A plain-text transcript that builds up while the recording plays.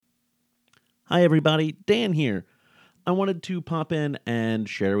Hi, everybody. Dan here. I wanted to pop in and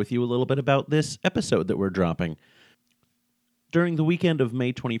share with you a little bit about this episode that we're dropping. During the weekend of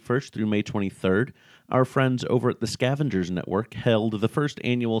May 21st through May 23rd, our friends over at the Scavengers Network held the first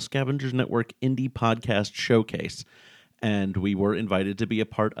annual Scavengers Network Indie Podcast Showcase, and we were invited to be a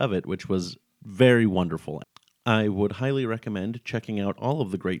part of it, which was very wonderful. I would highly recommend checking out all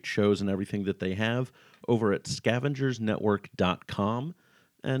of the great shows and everything that they have over at scavengersnetwork.com.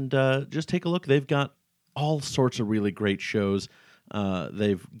 And just take a look. They've got all sorts of really great shows.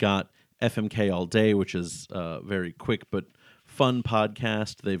 They've got FMK All Day, which is a very quick but fun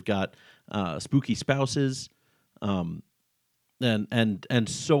podcast. They've got Spooky Spouses, and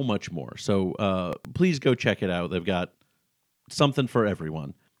so much more. So please go check it out. They've got something for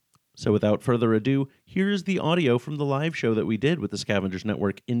everyone. So without further ado, here's the audio from the live show that we did with the Scavengers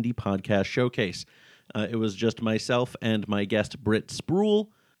Network Indie Podcast Showcase. It was just myself and my guest, Britt Spruill,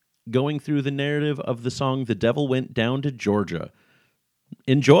 going through the narrative of the song The Devil Went Down to Georgia.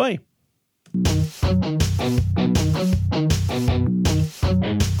 Enjoy!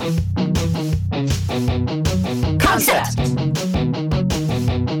 Concept!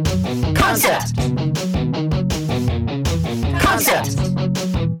 Concept! Concept!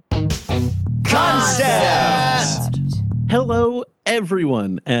 Concept! Hello,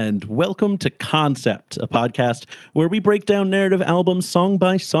 everyone, and welcome to Concept, a podcast where we break down narrative albums song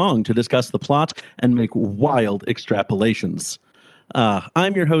by song to discuss the plot and make wild extrapolations.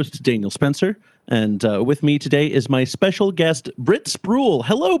 I'm your host, Daniel Spencer, and with me today is my special guest, Britt Spruill.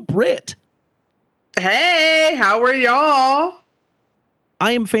 Hello, Britt. Hey, how are y'all?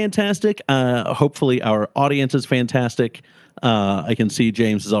 I am fantastic. Hopefully our audience is fantastic. I can see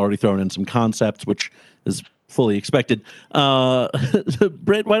James has already thrown in some concepts, which is fully expected.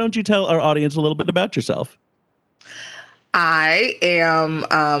 Britt, why don't you tell our audience a little bit about yourself? I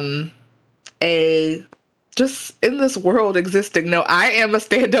am just in this world existing. No, I am a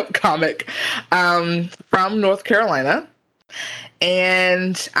stand-up comic from North Carolina.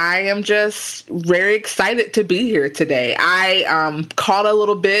 And I am just very excited to be here today. I caught a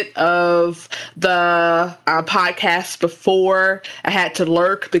little bit of the podcast before. I had to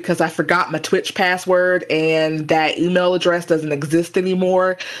lurk because I forgot my Twitch password and that email address doesn't exist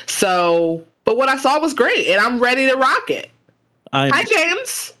anymore. So, but what I saw was great and I'm ready to rock it. Hi,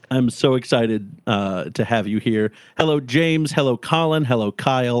 James. I'm so excited to have you here. Hello, James. Hello, Colin. Hello,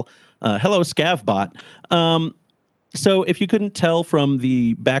 Kyle. Hello, Scavbot. So if you couldn't tell from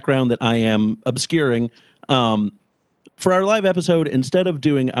the background that I am obscuring, for our live episode, instead of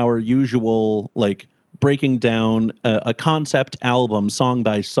doing our usual, like, breaking down a concept album song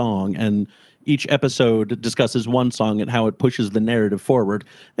by song, and each episode discusses one song and how it pushes the narrative forward,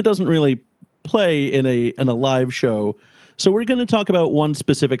 it doesn't really play in a live show. So we're going to talk about one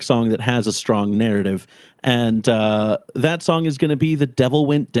specific song that has a strong narrative, and that song is going to be The Devil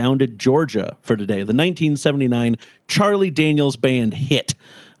Went Down to Georgia for today, the 1979 Charlie Daniels Band hit.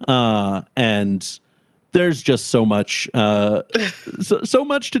 And there's just so much so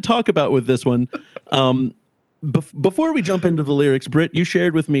much to talk about with this one. Before we jump into the lyrics, Britt, you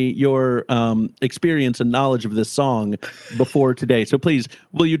shared with me your experience and knowledge of this song before today. So please,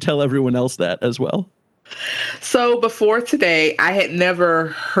 will you tell everyone else that as well? So before today, I had never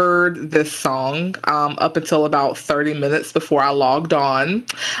heard this song up until about 30 minutes before I logged on.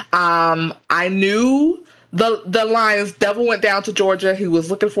 I knew the lines, devil went down to Georgia, he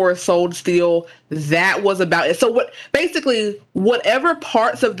was looking for a soul to steal. That was about it. So whatever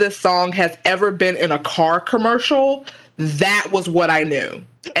parts of this song has ever been in a car commercial, that was what I knew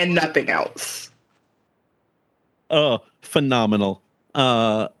and nothing else. Oh, phenomenal.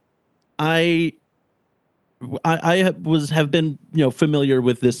 I have been familiar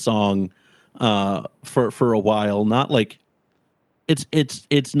with this song for a while. Not like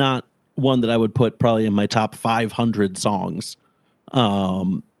it's not one that I would put probably in my top 500 songs,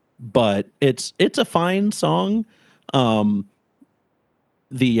 but it's a fine song. It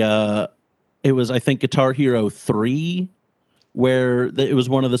was, I think, Guitar Hero 3 where it was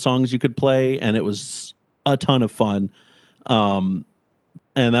one of the songs you could play, and it was a ton of fun.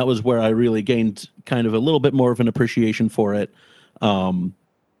 And that was where I really gained kind of a little bit more of an appreciation for it.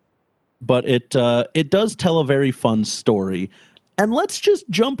 But it does tell a very fun story. And let's just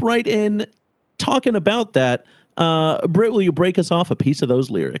jump right in talking about that. Britt, will you break us off a piece of those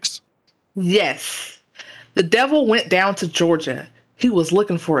lyrics? Yes. The devil went down to Georgia. He was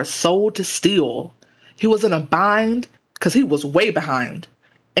looking for a soul to steal. He was in a bind because he was way behind.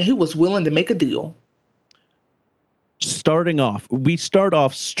 And he was willing to make a deal. We start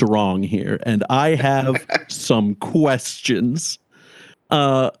off strong here, and I have some questions.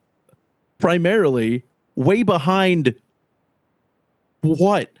 primarily way behind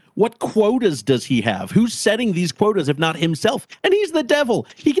what? What quotas does he have? Who's setting these quotas if not himself? And he's the devil.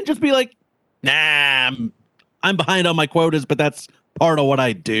 He can just be like, nah, I'm behind on my quotas, but that's part of what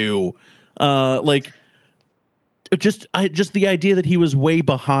I do. Just the idea that he was way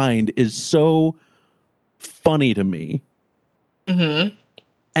behind is so funny to me. Mm-hmm.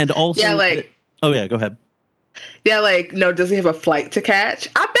 And also, Yeah, oh yeah, go ahead. Yeah, no, does he have a flight to catch?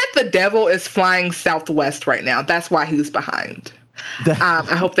 I bet the devil is flying Southwest right now. That's why he's behind.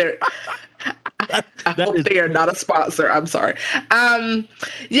 I hope they're. I hope they are not a sponsor. I'm sorry.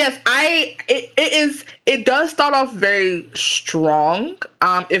 Yes, it does start off very strong.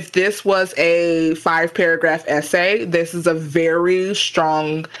 If this was a 5-paragraph essay, this is a very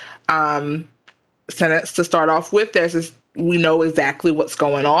strong sentence to start off with. We know exactly what's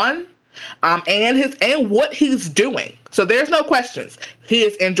going on. And what he's doing. So there's no questions. He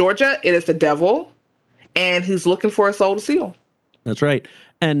is in Georgia. It is the devil, and he's looking for a soul to steal. That's right.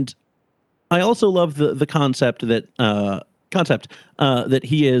 And I also love the concept that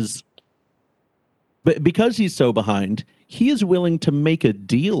he is, but because he's so behind, he is willing to make a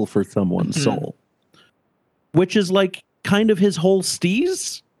deal for someone's soul, which is like kind of his whole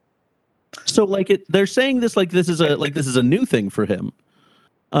steez. So they're saying this like this is a new thing for him.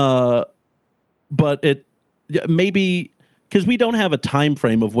 But it maybe because we don't have a time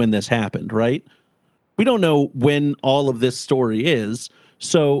frame of when this happened, right? We don't know when all of this story is.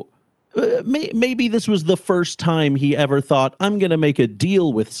 So maybe this was the first time he ever thought, I'm going to make a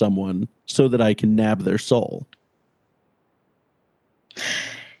deal with someone so that I can nab their soul.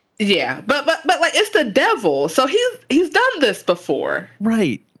 Yeah, but it's the devil. So he's done this before.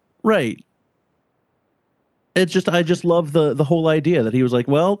 Right. It's just, I just love the whole idea that he was like,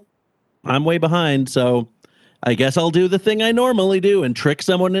 well, I'm way behind, so I guess I'll do the thing I normally do and trick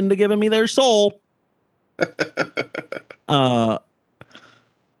someone into giving me their soul.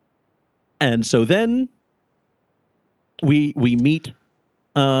 And so then we meet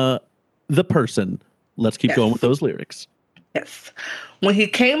the person. Let's keep going with those lyrics. Yes. When he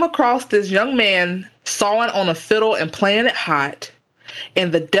came across this young man sawing on a fiddle and playing it hot,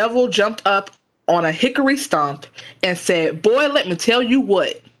 and the devil jumped up on a hickory stump and said, boy, let me tell you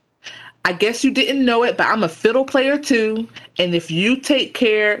what. I guess you didn't know it, but I'm a fiddle player too. And if you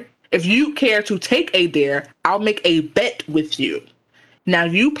care to take a dare, I'll make a bet with you. Now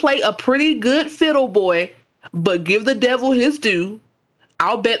you play a pretty good fiddle, boy, but give the devil his due.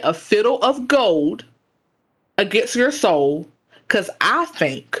 I'll bet a fiddle of gold against your soul, 'cause I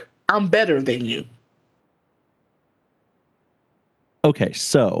think I'm better than you. Okay,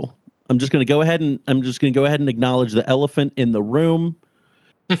 so I'm just going to go ahead and acknowledge the elephant in the room.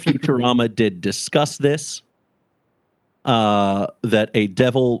 Futurama did discuss this. That a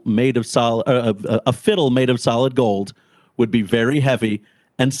devil made of a fiddle made of solid gold would be very heavy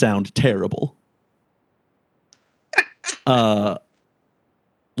and sound terrible. That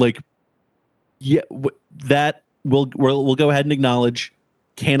we'll go ahead and acknowledge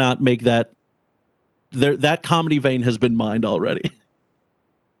cannot make that. That comedy vein has been mined already.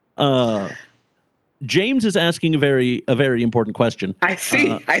 James is asking a very important question. I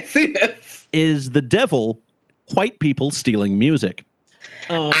see this. Is the devil white people stealing music?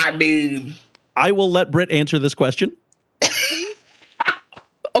 I mean, I will let Britt answer this question.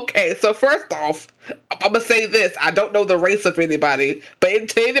 Okay, so first off, I'm gonna say this. I don't know the race of anybody, but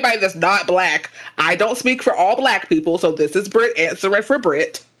to anybody that's not black, I don't speak for all black people, so this is Britt answering for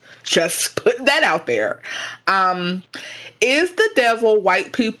Britt. Just putting that out there. Is the devil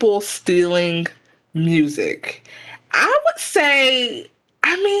white people stealing music? I would say,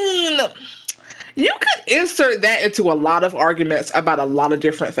 you could insert that into a lot of arguments about a lot of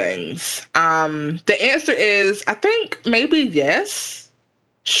different things. The answer is, I think maybe yes.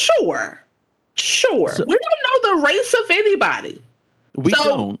 Sure. So, we don't know the race of anybody. We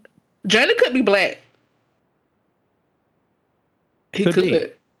don't. Johnny could be black. He could.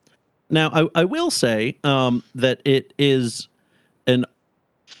 Be. Now, I will say that it is the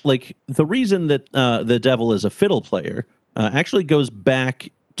reason that the devil is a fiddle player actually goes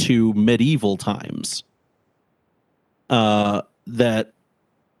back to medieval times. That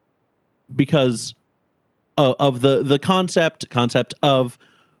because of the concept of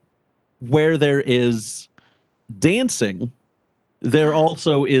where there is dancing, there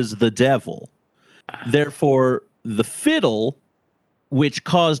also is the devil. Therefore, the fiddle, which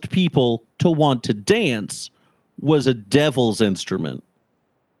caused people to want to dance, was a devil's instrument.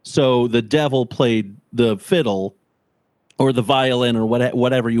 So the devil played the fiddle or the violin or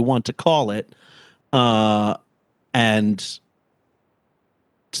whatever you want to call it. And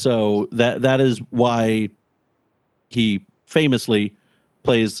So that is why he famously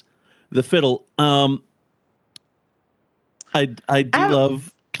plays the fiddle. I do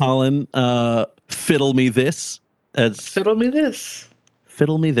love Colin. Fiddle me this as Fiddle me this.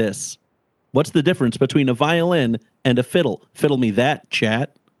 fiddle me this. What's the difference between a violin and a fiddle? Fiddle me that,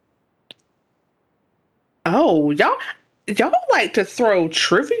 chat. Oh, y'all like to throw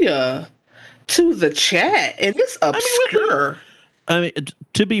trivia to the chat, and it's obscure. I mean,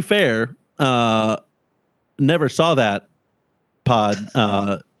 to be fair, never saw that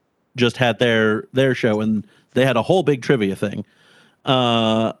pod. Just had their show, and they had a whole big trivia thing.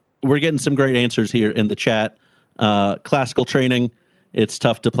 We're getting some great answers here in the chat. Classical training. It's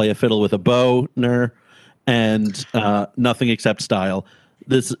tough to play a fiddle with a bow, and nothing except style.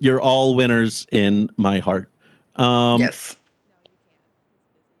 You're all winners in my heart. Yes.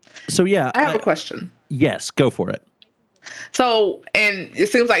 So yeah, I have a question. Yes, go for it. So, and it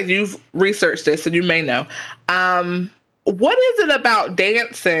seems like you've researched this, and you may know. What is it about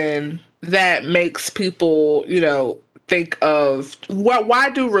dancing that makes people, think of why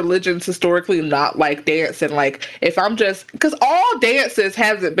do religions historically not like dancing? Like, if I'm because all dances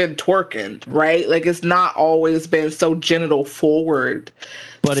hasn't been twerking, right? Like, it's not always been so genital forward.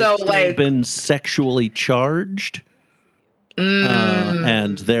 But so, it's still been sexually charged.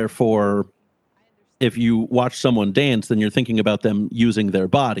 And therefore, if you watch someone dance, then you're thinking about them using their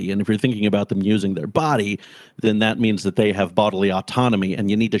body. And if you're thinking about them using their body, then that means that they have bodily autonomy, and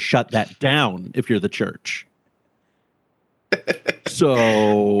you need to shut that down if you're the church.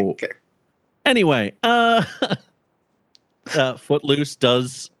 So, anyway, Footloose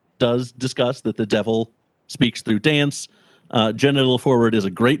does discuss that the devil speaks through dance. Genital Forward is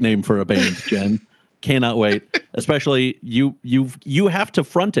a great name for a band, Jen. Cannot wait. Especially you have to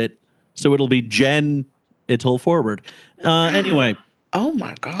front it, so it'll be Genital Forward. Anyway. Oh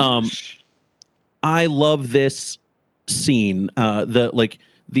my gosh. I love this scene. The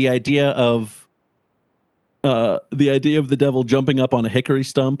idea of the devil jumping up on a hickory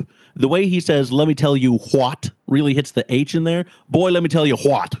stump. The way he says, "Let me tell you what," really hits the H in there. Boy, let me tell you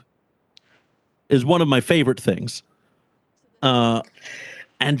what is one of my favorite things.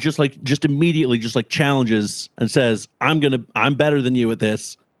 And just immediately challenges and says, I'm better than you at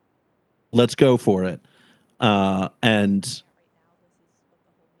this. Let's go for it. And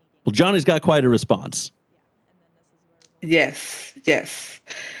Johnny's got quite a response. Yes.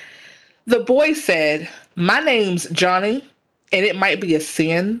 The boy said, "My name's Johnny, and it might be a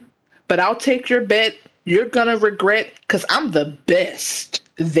sin, but I'll take your bet. You're gonna regret, because I'm the best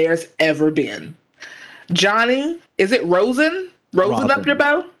there's ever been." Johnny, is it Rosin? Rosin up your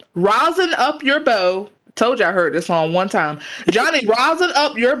bow? Rosin up your bow. Told you I heard this song one time. Johnny, rosin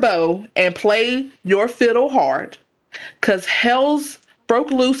up your bow and play your fiddle hard, because hell's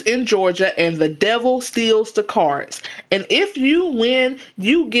broke loose in Georgia and the devil steals the cards. And if you win,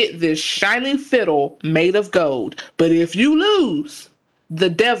 you get this shiny fiddle made of gold. But if you lose, the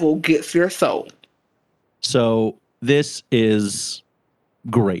devil gets your soul. So this is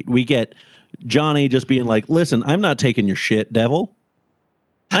great. We get Johnny just being like, "Listen, I'm not taking your shit, devil.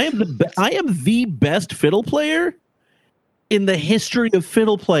 I am the best fiddle player in the history of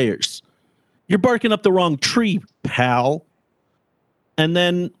fiddle players. You're barking up the wrong tree, pal." And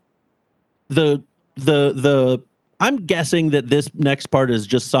then I'm guessing that this next part is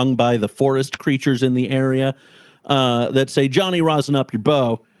just sung by the forest creatures in the area that say, "Johnny, rosin up your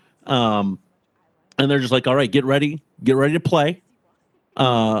bow." And they're just like, "All right, get ready to play."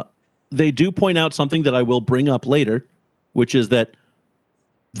 They do point out something that I will bring up later, which is that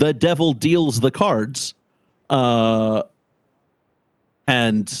the devil deals the cards, and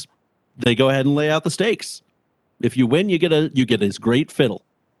they go ahead and lay out the stakes. If you win, you get his great fiddle,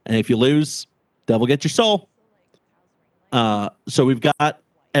 and if you lose, devil gets your soul. So we've got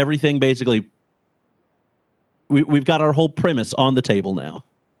everything basically. We've got our whole premise on the table now.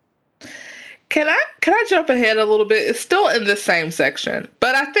 Can I jump ahead a little bit? It's still in the same section,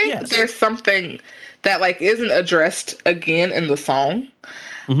 but I think there's something that isn't addressed again in the song.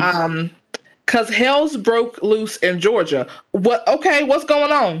 Mm-hmm. Because hell's broke loose in Georgia. What's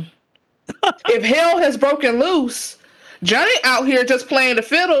going on? If hell has broken loose, Johnny out here just playing the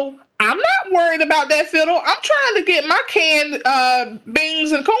fiddle. I'm not worried about that fiddle. I'm trying to get my canned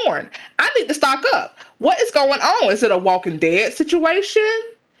beans and corn. I need to stock up. What is going on? Is it a Walking Dead situation?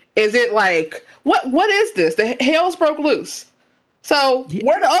 Is it what is this? The hell's broke loose. So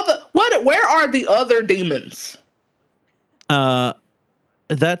where are the other demons?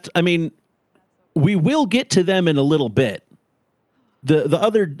 We will get to them in a little bit.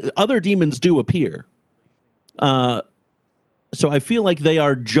 The other demons do appear. So I feel like they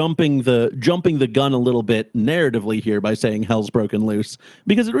are jumping the gun a little bit narratively here by saying hell's broken loose,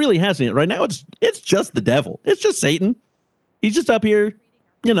 because it really hasn't. Right now it's just the devil. It's just Satan. He's just up here,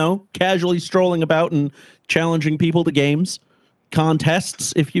 casually strolling about and challenging people to games,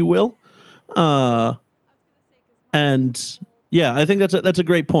 contests, if you will. And yeah, I think that's a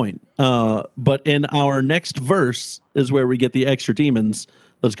great point. But in our next verse is where we get the extra demons.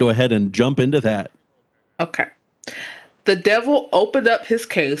 Let's go ahead and jump into that. Okay. The devil opened up his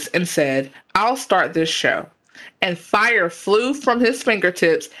case and said, "I'll start this show." And fire flew from his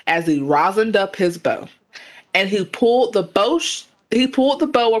fingertips as he rosined up his bow. And he pulled the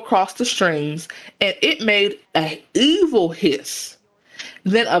bow across the strings, and it made an evil hiss.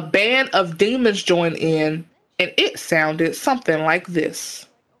 Then a band of demons joined in, and it sounded something like this.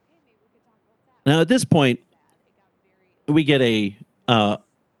 Now, at this point, we get a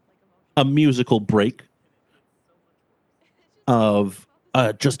musical break of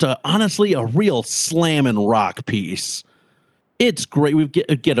honestly a real slam and rock piece. It's great. We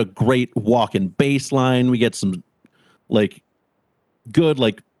get a great walking bass line. We get some good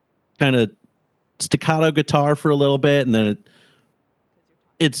kind of staccato guitar for a little bit, and then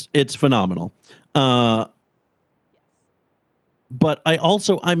it's phenomenal. But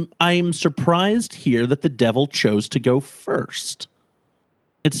I'm surprised here that the devil chose to go first.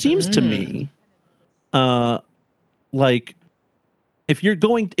 It seems to me like if you're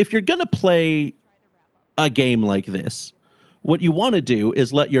gonna play a game like this, what you want to do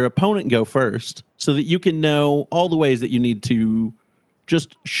is let your opponent go first so that you can know all the ways that you need to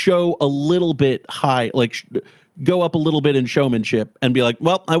just show a little bit high, go up a little bit in showmanship and be like,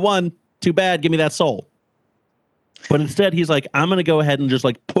 well, I won. Too bad. Give me that soul. But instead, he's like, I'm going to go ahead and just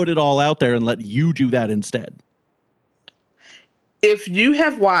put it all out there and let you do that instead. If you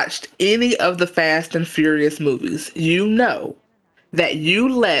have watched any of the Fast and Furious movies, you know that you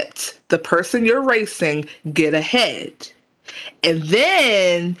let the person you're racing get ahead. And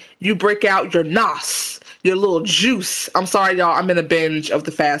then you break out your NOS, your little juice. I'm sorry, y'all. I'm in a binge of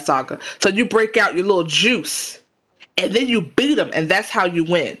the Fast Saga. So you break out your little juice, and then you beat them, and that's how you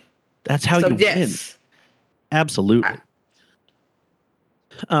win. That's how you win. Absolutely.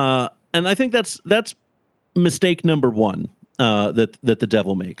 And I think that's mistake number one that the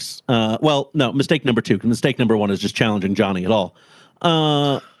devil makes. Well, no, mistake number two. Mistake number one is just challenging Johnny at all.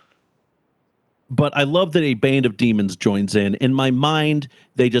 But I love that a band of demons joins in. In my mind,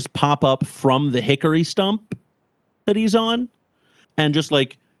 they just pop up from the hickory stump that he's on and just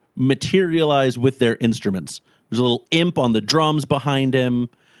materialize with their instruments. There's a little imp on the drums behind him,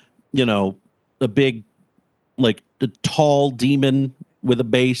 a big, a tall demon with a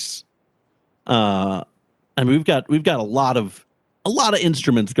bass. I mean, we've got a lot of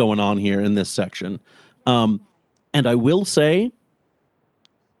instruments going on here in this section. And I will say,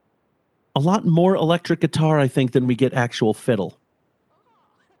 a lot more electric guitar, I think, than we get actual fiddle.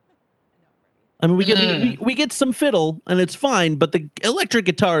 I mean, we get some fiddle, and it's fine, but the electric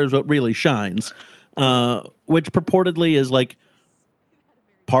guitar is what really shines, which purportedly is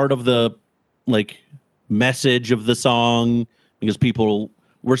part of the message of the song, because people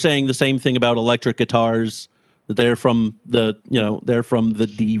were saying the same thing about electric guitars, that they're from the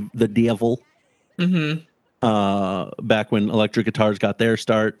devil. Mm-hmm. Back when electric guitars got their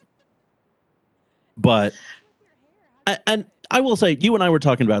start. But, and I will say, you and I were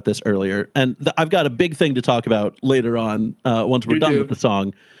talking about this earlier, and I've got a big thing to talk about later on once we're done with the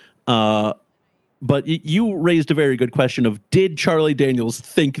song. But you raised a very good question of, did Charlie Daniels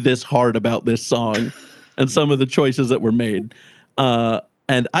think this hard about this song and some of the choices that were made?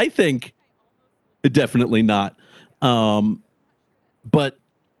 And I think definitely not. But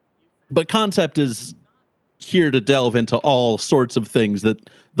Concept is here to delve into all sorts of things that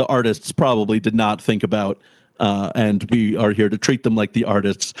the artists probably did not think about, and we are here to treat them like the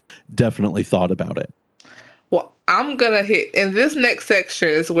artists definitely thought about it. Well, I'm going to hit, in this next section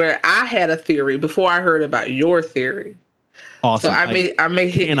is where I had a theory before I heard about your theory. Awesome. So I may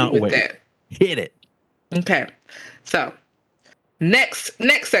hit you with that. Hit it. Okay. So, next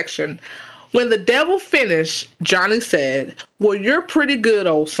section. When the devil finished, Johnny said, "Well, you're pretty good,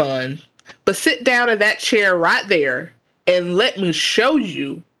 old son. But sit down in that chair right there and let me show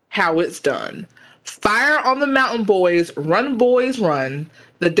you how it's done. Fire on the mountain boys, run.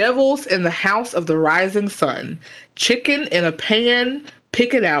 The devil's in the house of the rising sun. Chicken in a pan,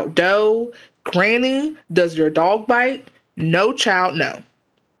 picking out dough. Granny, does your dog bite? No, child, no."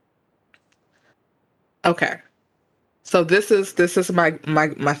 Okay. So this is my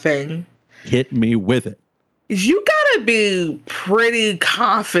thing. Hit me with it. You gotta be pretty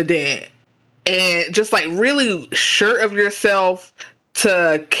confident and just like really sure of yourself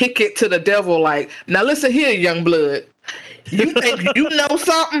to kick it to the devil. Like, now listen here, young blood. You think you know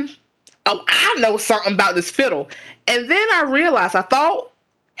something? Oh, I know something about this fiddle. And then I realized,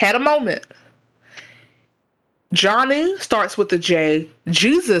 had a moment. Johnny starts with the J.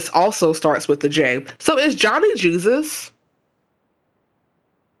 Jesus also starts with the J. So is Johnny Jesus?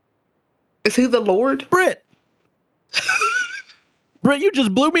 Is he the Lord? Britt, Britt, you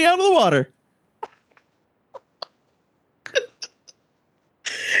just blew me out of the water.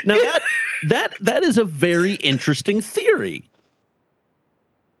 Now that is a very interesting theory.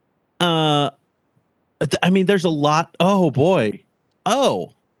 I mean, there's a lot. Oh boy.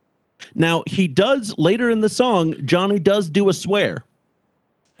 Oh, now he does later in the song. Johnny does do a swear.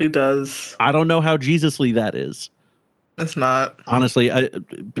 He does. I don't know how Jesus-ly that is. It's not. Honestly,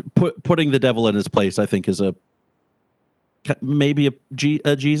 putting the devil in his place, I think, is maybe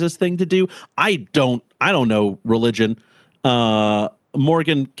a Jesus thing to do. I don't know religion.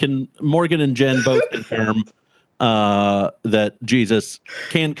 Morgan and Jen both confirm that Jesus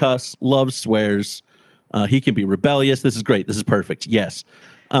can cuss, loves, swears. He can be rebellious. This is great. This is perfect. Yes.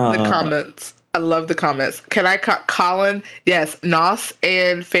 The comments. I love the comments. Can I Colin? Yes, Nos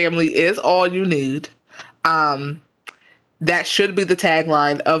and family is all you need. That should be the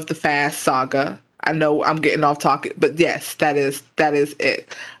tagline of the Fast Saga. I know I'm getting off topic, but yes, that is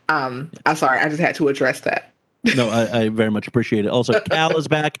it. I'm sorry, I just had to address that. No, I very much appreciate it. Also, Cal is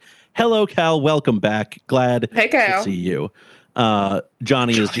back. Hello, Cal. Welcome back. Glad Hey, Cal. to see you.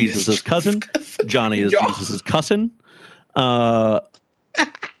 Johnny is Jesus' cousin. Johnny is Jesus' cousin.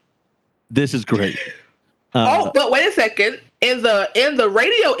 This is great. But wait a second. In the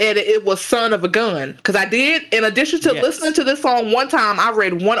radio edit, it was "son of a gun" because I did. In addition to listening to this song one time, I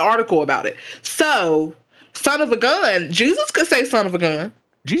read one article about it. So, "son of a gun," Jesus could say "son of a gun."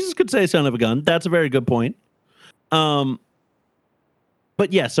 Jesus could say "son of a gun." That's a very good point. But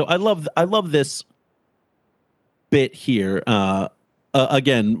yeah, so I love this bit here.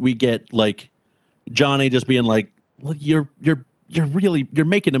 Again, we get like Johnny just being like, "Well, you're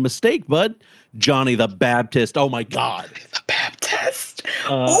making a mistake, bud." Johnny the Baptist. Oh my God. The Baptist.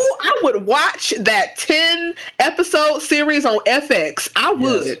 I would watch that 10 episode series on FX. I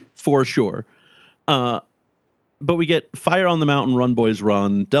would. Yes, for sure. But we get Fire on the Mountain, Run Boys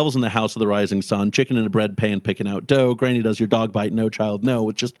Run, Devils in the House of the Rising Sun, Chicken in a Bread Pan Picking Out Dough, Granny Does Your Dog Bite, No Child No.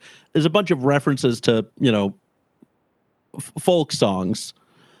 It's just, there's a bunch of references to, folk songs.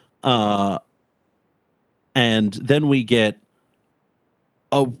 And then we get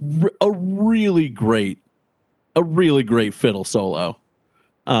a really great fiddle solo.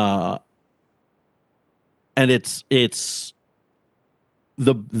 And it's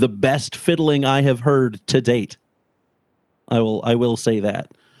the best fiddling I have heard to date. I will say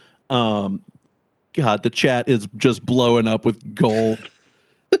that. God, the chat is just blowing up with gold.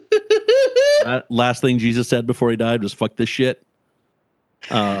 Last thing Jesus said before he died was "fuck this shit."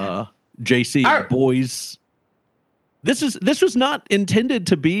 JC, boys. This was not intended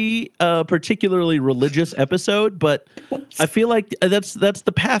to be a particularly religious episode, but I feel like that's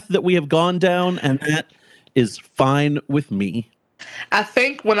the path that we have gone down, and that is fine with me. I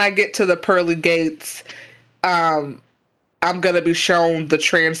think when I get to the pearly gates, I'm going to be shown the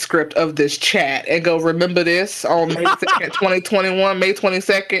transcript of this chat and go, remember this on May 2nd, 2021, May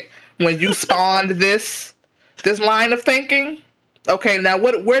 22nd, when you spawned this line of thinking? Okay, now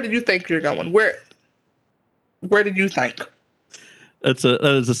where do you think you're going? Where did you think? That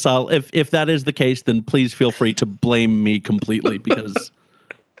is a solid. If that is the case, then please feel free to blame me completely, because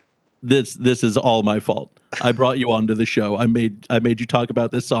this is all my fault. I brought you onto the show. I made you talk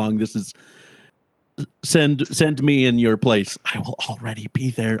about this song. This is send me in your place. I will already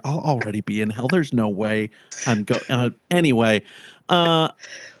be there. I'll already be in hell. There's no way I'm going. Anyway, so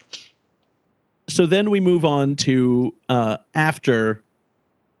then we move on to after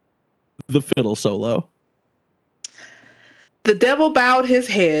the fiddle solo. The devil bowed his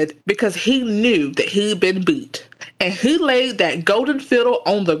head because he knew that he'd been beat, and he laid that golden fiddle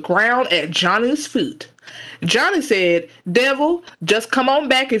on the ground at Johnny's feet. Johnny said, "Devil, just come on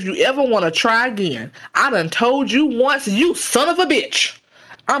back if you ever want to try again. I done told you once, you son of a bitch.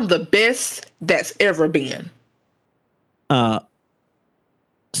 I'm the best that's ever been."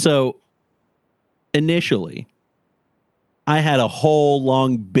 So initially, I had a whole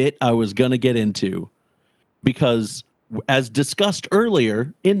long bit I was going to get into, because as discussed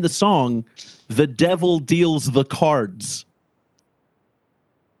earlier in the song, the devil deals the cards.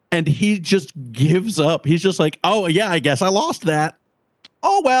 And he just gives up. He's just like, oh, yeah, I guess I lost that.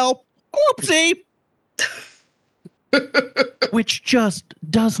 Oh, well, oopsie. which just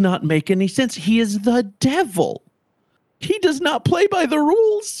does not make any sense. He is the devil. He does not play by the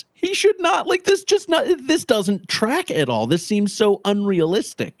rules. He should not. Like, this doesn't track at all. This seems so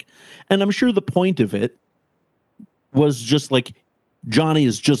unrealistic. And I'm sure the point of it was just like, Johnny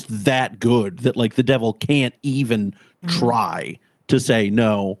is just that good that like the devil can't even try to say,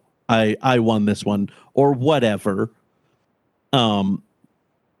 no, I won this one or whatever. But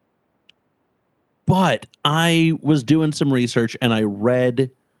I was doing some research and I read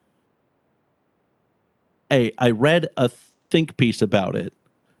a think piece about it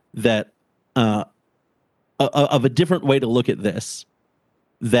that of a different way to look at this,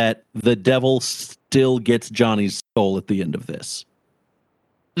 that the devil still gets Johnny's soul at the end of this.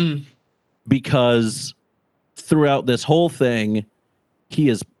 Because throughout this whole thing, he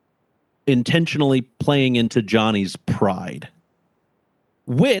is intentionally playing into Johnny's pride,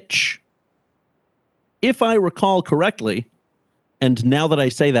 which, if I recall correctly, and now that I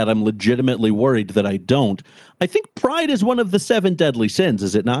say that, I'm legitimately worried that I don't, I think pride is one of the 7 deadly sins,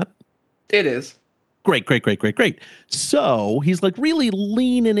 is it not? It is. Great. So he's like really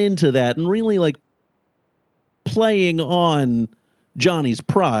leaning into that and really like playing on Johnny's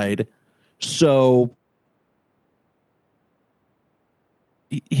pride. So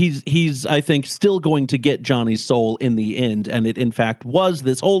he's I think still going to get Johnny's soul in the end, and it in fact was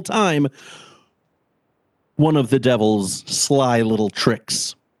this whole time one of the devil's sly little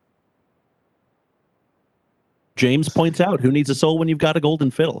tricks. James points out, who needs a soul when you've got a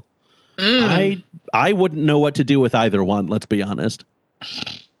golden fiddle? I wouldn't know what to do with either one, let's be honest.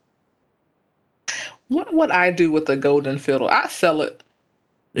 What would I do with a golden fiddle? I sell it.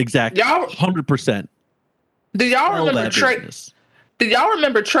 Exactly. Y'all, 100%. do y'all remember Did y'all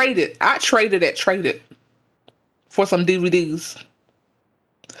remember Trade It? I traded at Trade It for some DVDs.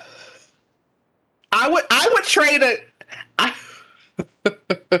 I would trade it.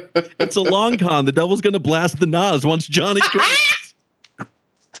 It's a long con. The devil's going to blast the Nas once Johnny quits.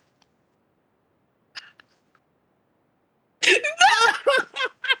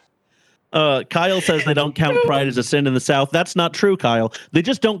 Kyle says they don't count pride as a sin in the South. That's not true, Kyle. They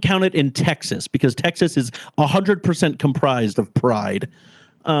just don't count it in Texas because Texas is 100% comprised of pride.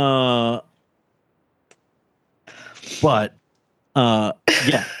 But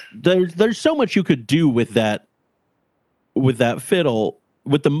yeah, there's so much you could do with that fiddle,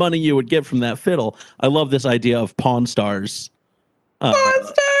 with the money you would get from that fiddle. I love this idea of Pawn Stars. Pawn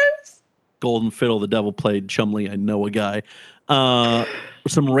Stars. Golden Fiddle, the devil played Chumley. I know a guy.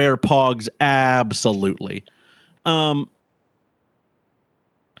 Some rare pogs, absolutely. And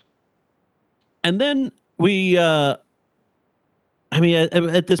then we, at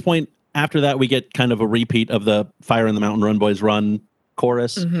this point, after that, we get kind of a repeat of the Fire in the Mountain, Run Boys Run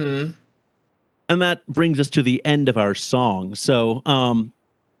chorus. Mm-hmm. And that brings us to the end of our song. So,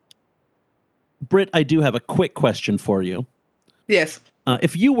 Britt, I do have a quick question for you. Yes.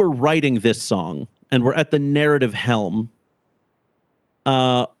 If you were writing this song and were at the narrative helm,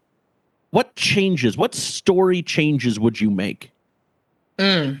 what story changes would you make?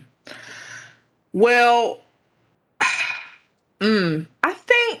 Well, I'm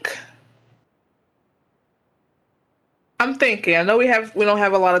thinking, I know we don't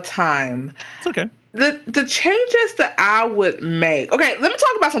have a lot of time. It's okay. The changes that I would make. Okay, let me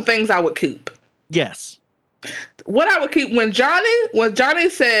talk about some things I would keep. Yes. What I would keep when Johnny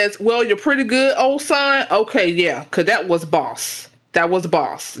says, "Well, you're pretty good, old son." Okay, yeah, because that was boss. That was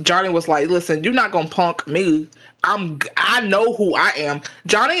boss. Johnny was like, "Listen, you're not gonna punk me. I know who I am."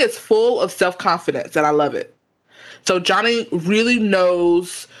 Johnny is full of self-confidence, and I love it. So Johnny really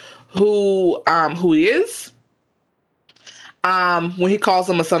knows who he is. When he calls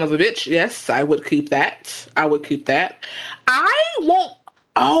him a son of a bitch, yes, I would keep that. I won't.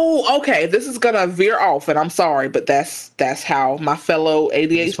 Oh, okay. This is gonna veer off, and I'm sorry, but that's how my fellow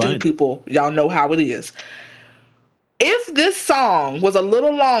ADHD people, y'all know how it is. If this song was a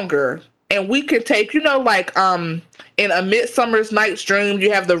little longer, and we could take, in A Midsummer's Night's Dream,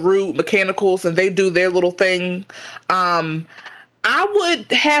 you have the Rude Mechanicals, and they do their little thing. I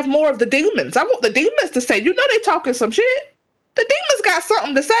would have more of the demons. I want the demons to say, they talking some shit. The demons got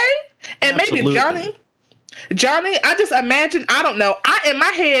something to say, and Absolutely. Maybe Johnny, I just imagine, I don't know. In my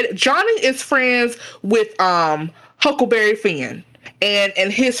head, Johnny is friends with Huckleberry Finn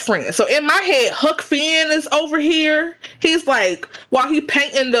and his friends. So in my head, Huck Finn is over here. He's like, while he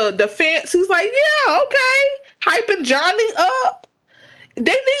painting the fence, he's like, yeah, okay, hyping Johnny up. They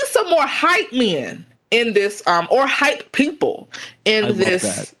need some more hype men in this, or hype people in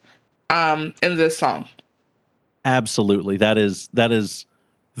this song. Absolutely, that is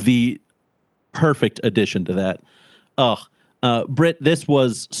the perfect addition to that. Britt, this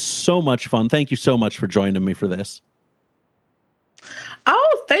was so much fun. Thank you so much for joining me for this.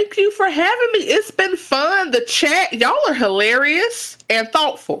 Oh, thank you for having me. It's been fun. The chat, y'all are hilarious and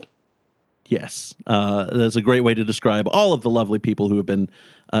thoughtful. Yes, that's a great way to describe all of the lovely people who have been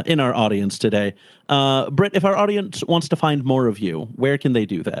in our audience today. Britt, if our audience wants to find more of you, where can they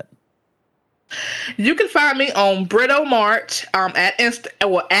do that? You can find me on Brittomart at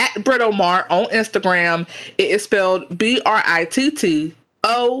Brittomart on Instagram. It is spelled Brittomart.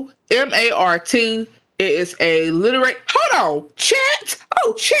 It is a literary. Hold on, chat.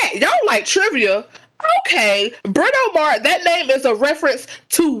 Oh, chat. Y'all like trivia? Okay, Brittomart. That name is a reference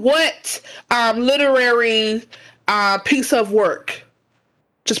to what literary piece of work?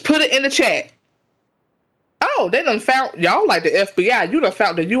 Just put it in the chat. Oh, they done found y'all like the FBI. You done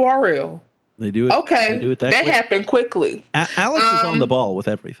found the URL. They do it. Okay, they do it that quick. happened quickly. Alex is on the ball with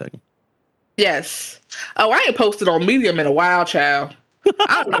everything. Yes. Oh, I ain't posted on Medium in a while, child.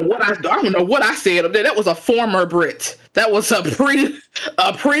 I don't know what I said up there. That was a former Brit. That was a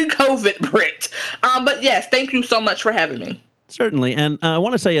pre-COVID Brit. But yes, thank you so much for having me. Certainly, and I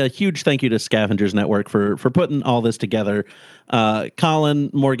want to say a huge thank you to Scavengers Network for putting all this together. Colin,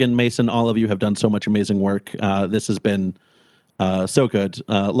 Morgan, Mason, all of you have done so much amazing work. This has been so good.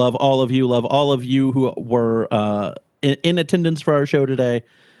 Love all of you. Love all of you who were in attendance for our show today.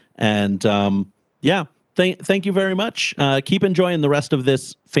 And yeah, thank you very much. Keep enjoying the rest of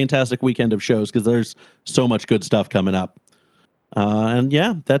this fantastic weekend of shows because there's so much good stuff coming up. And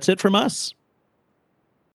yeah, that's it from us.